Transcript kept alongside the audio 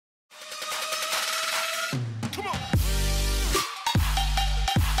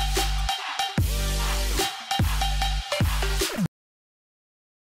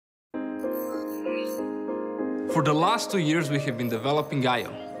For the last 2 years, we have been developing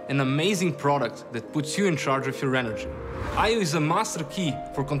IO, an amazing product that puts you in charge of your energy. IO is a master key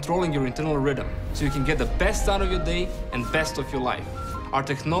for controlling your internal rhythm, so you can get the best out of your day and best of your life. Our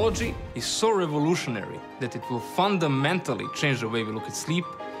technology is so revolutionary that it will fundamentally change the way we look at sleep,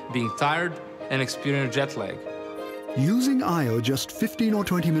 being tired, and experience jet lag. Using IO just 15 or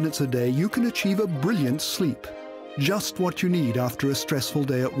 20 minutes a day, you can achieve a brilliant sleep. Just what you need after a stressful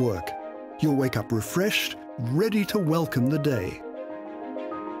day at work. You'll wake up refreshed, ready to welcome the day.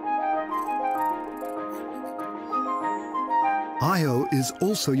 IO is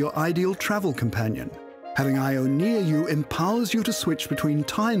also your ideal travel companion. Having IO near you empowers you to switch between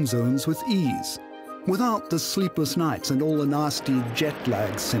time zones with ease, without the sleepless nights and all the nasty jet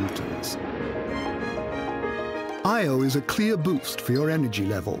lag symptoms. IO is a clear boost for your energy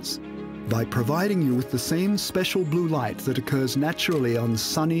levels. By providing you with the same special blue light that occurs naturally on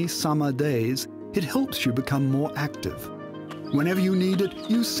sunny summer days, it helps you become more active. Whenever you need it,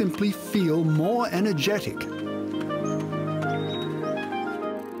 you simply feel more energetic.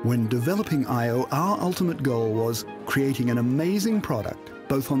 When developing IO, our ultimate goal was creating an amazing product,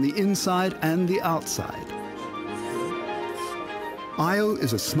 both on the inside and the outside. IO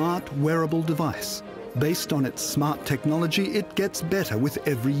is a smart, wearable device. Based on its smart technology, it gets better with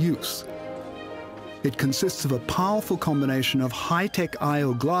every use. It consists of a powerful combination of high-tech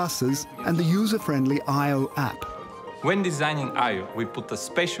IO glasses and the user-friendly IO app. When designing IO, we put a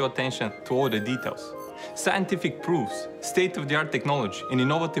special attention to all the details. Scientific proofs, state-of-the-art technology, and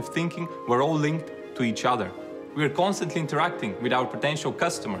innovative thinking were all linked to each other. We are constantly interacting with our potential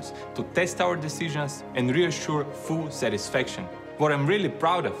customers to test our decisions and reassure full satisfaction. What I'm really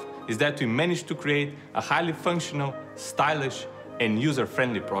proud of is that we managed to create a highly functional, stylish, and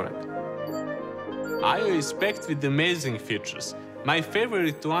user-friendly product. IO is packed with amazing features. My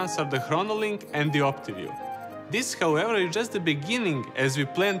favorite ones are the Chronolink and the OptiView. This, however, is just the beginning, as we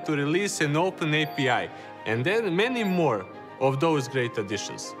plan to release an open API, and then many more of those great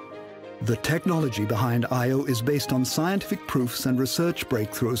additions. The technology behind IO is based on scientific proofs and research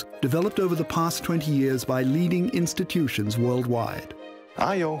breakthroughs developed over the past 20 years by leading institutions worldwide.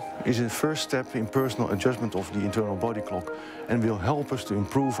 IO is a first step in personal adjustment of the internal body clock and will help us to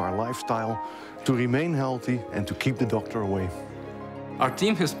improve our lifestyle, to remain healthy and to keep the doctor away. Our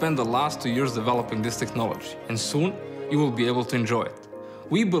team has spent the last 2 years developing this technology, and soon you will be able to enjoy it.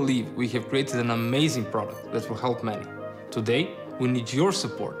 We believe we have created an amazing product that will help many. Today, we need your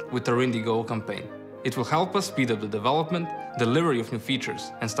support with our Indiegogo campaign. It will help us speed up the development, delivery of new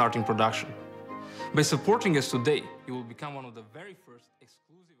features, and starting production. By supporting us today, you will become one of the very first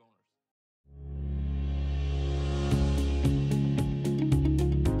exclusive owners.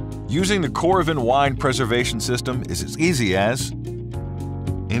 Using the Coravin wine preservation system is as easy as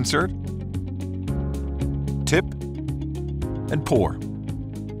insert, tip, and pour.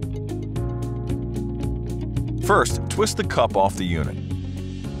 First, twist the cup off the unit.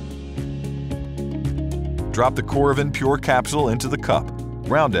 Drop the Coravin Pure capsule into the cup,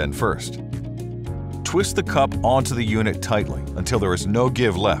 round end first. Twist the cup onto the unit tightly until there is no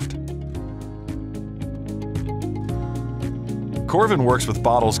give left. Coravin works with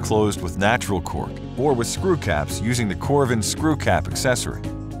bottles closed with natural cork or with screw caps using the Coravin screw cap accessory.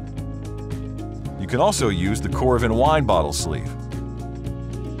 You can also use the Coravin wine bottle sleeve.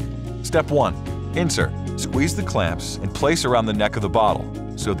 Step 1. Insert. Squeeze the clamps and place around the neck of the bottle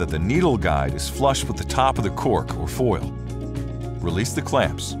so that the needle guide is flush with the top of the cork or foil. Release the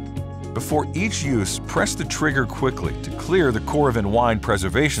clamps. Before each use, press the trigger quickly to clear the Coravin wine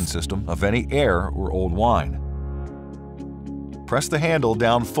preservation system of any air or old wine. Press the handle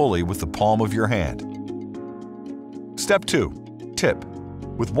down fully with the palm of your hand. Step 2. Tip.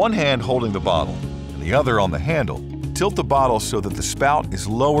 With one hand holding the bottle and the other on the handle, tilt the bottle so that the spout is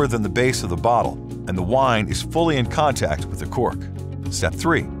lower than the base of the bottle and the wine is fully in contact with the cork. Step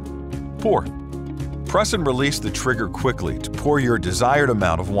 3. Pour. Press and release the trigger quickly to pour your desired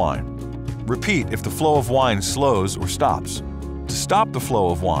amount of wine. Repeat if the flow of wine slows or stops. To stop the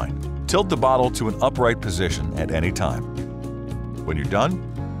flow of wine, tilt the bottle to an upright position at any time. When you're done,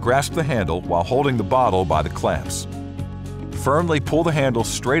 grasp the handle while holding the bottle by the clamps. Firmly pull the handle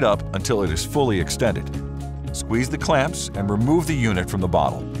straight up until it is fully extended. Squeeze the clamps and remove the unit from the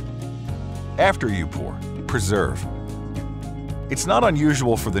bottle. After you pour, preserve. It's not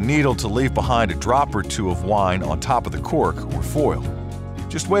unusual for the needle to leave behind a drop or two of wine on top of the cork or foil.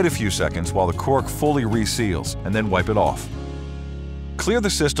 Just wait a few seconds while the cork fully reseals and then wipe it off. Clear the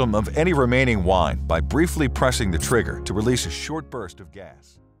system of any remaining wine by briefly pressing the trigger to release a short burst of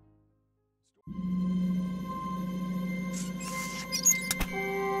gas.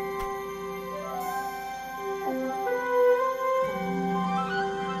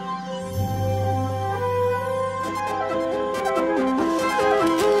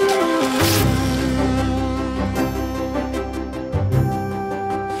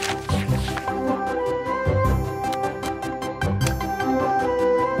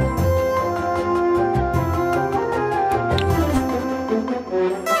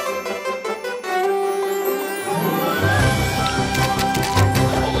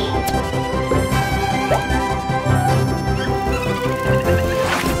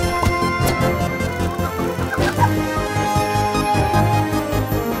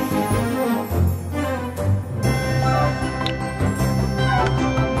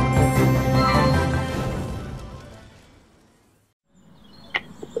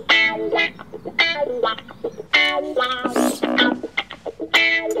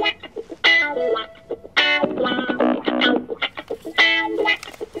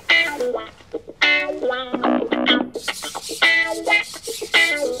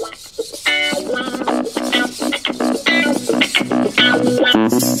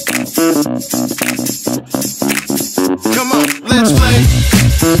 Come on, let's play.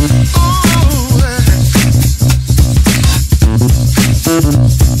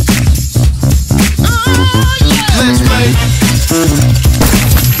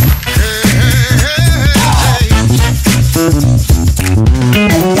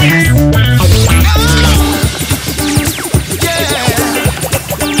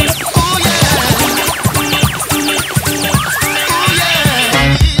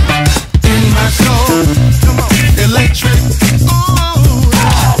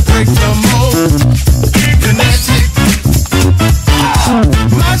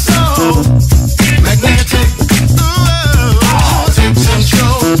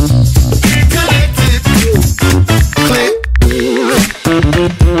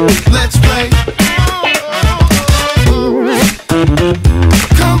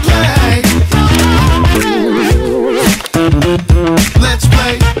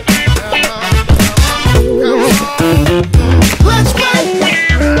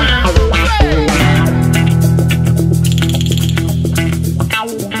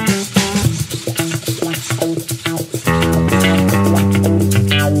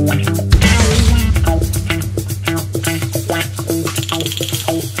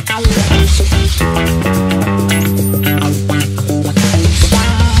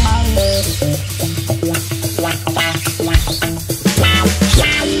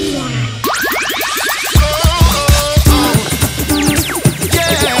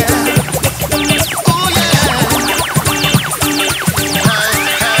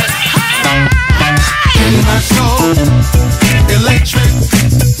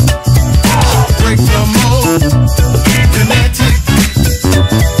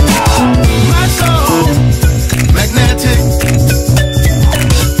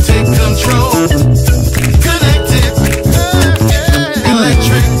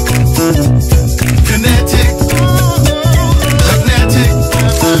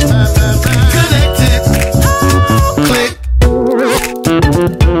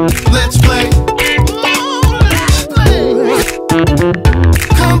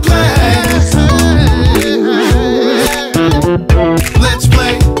 Let's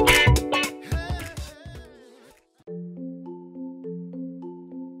play.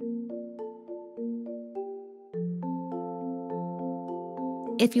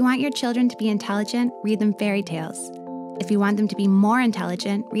 If you want your children to be intelligent, read them fairy tales. If you want them to be more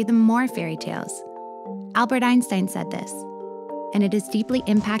intelligent, read them more fairy tales. Albert Einstein said this, and it has deeply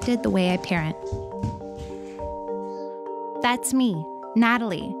impacted the way I parent. That's me,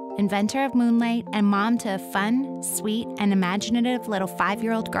 Natalie, inventor of Moonlight and mom to a fun, sweet, and imaginative little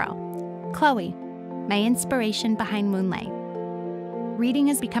 5-year-old girl. Chloe, my inspiration behind Moonlight. Reading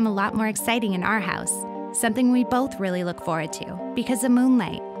has become a lot more exciting in our house, something we both really look forward to because of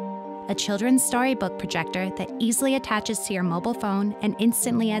Moonlight, a children's storybook projector that easily attaches to your mobile phone and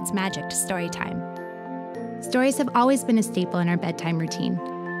instantly adds magic to story time. Stories have always been a staple in our bedtime routine,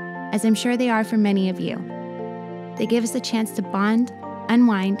 as I'm sure they are for many of you. They give us a chance to bond,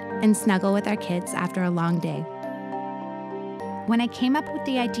 unwind, and snuggle with our kids after a long day. When I came up with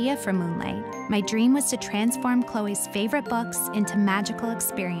the idea for Moonlight, my dream was to transform Chloe's favorite books into magical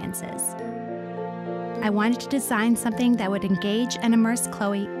experiences. I wanted to design something that would engage and immerse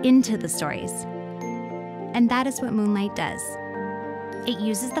Chloe into the stories. And that is what Moonlight does. It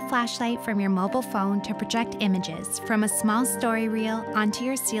uses the flashlight from your mobile phone to project images from a small story reel onto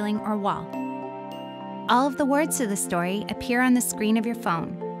your ceiling or wall. All of the words of the story appear on the screen of your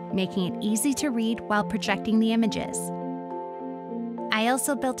phone, making it easy to read while projecting the images. I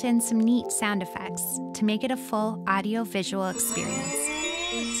also built in some neat sound effects to make it a full audio-visual experience.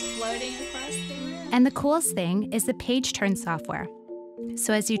 It's floating across the room. And the coolest thing is the page turn software.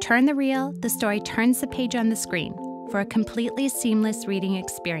 So as you turn the reel, the story turns the page on the screen for a completely seamless reading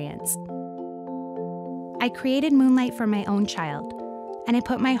experience. I created Moonlight for my own child, and I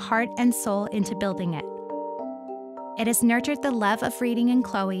put my heart and soul into building it. It has nurtured the love of reading in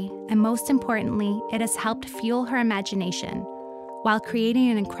Chloe, and most importantly, it has helped fuel her imagination, while creating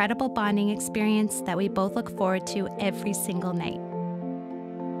an incredible bonding experience that we both look forward to every single night.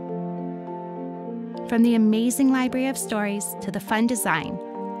 From the amazing library of stories to the fun design,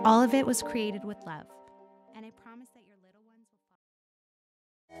 all of it was created with love. And I promise that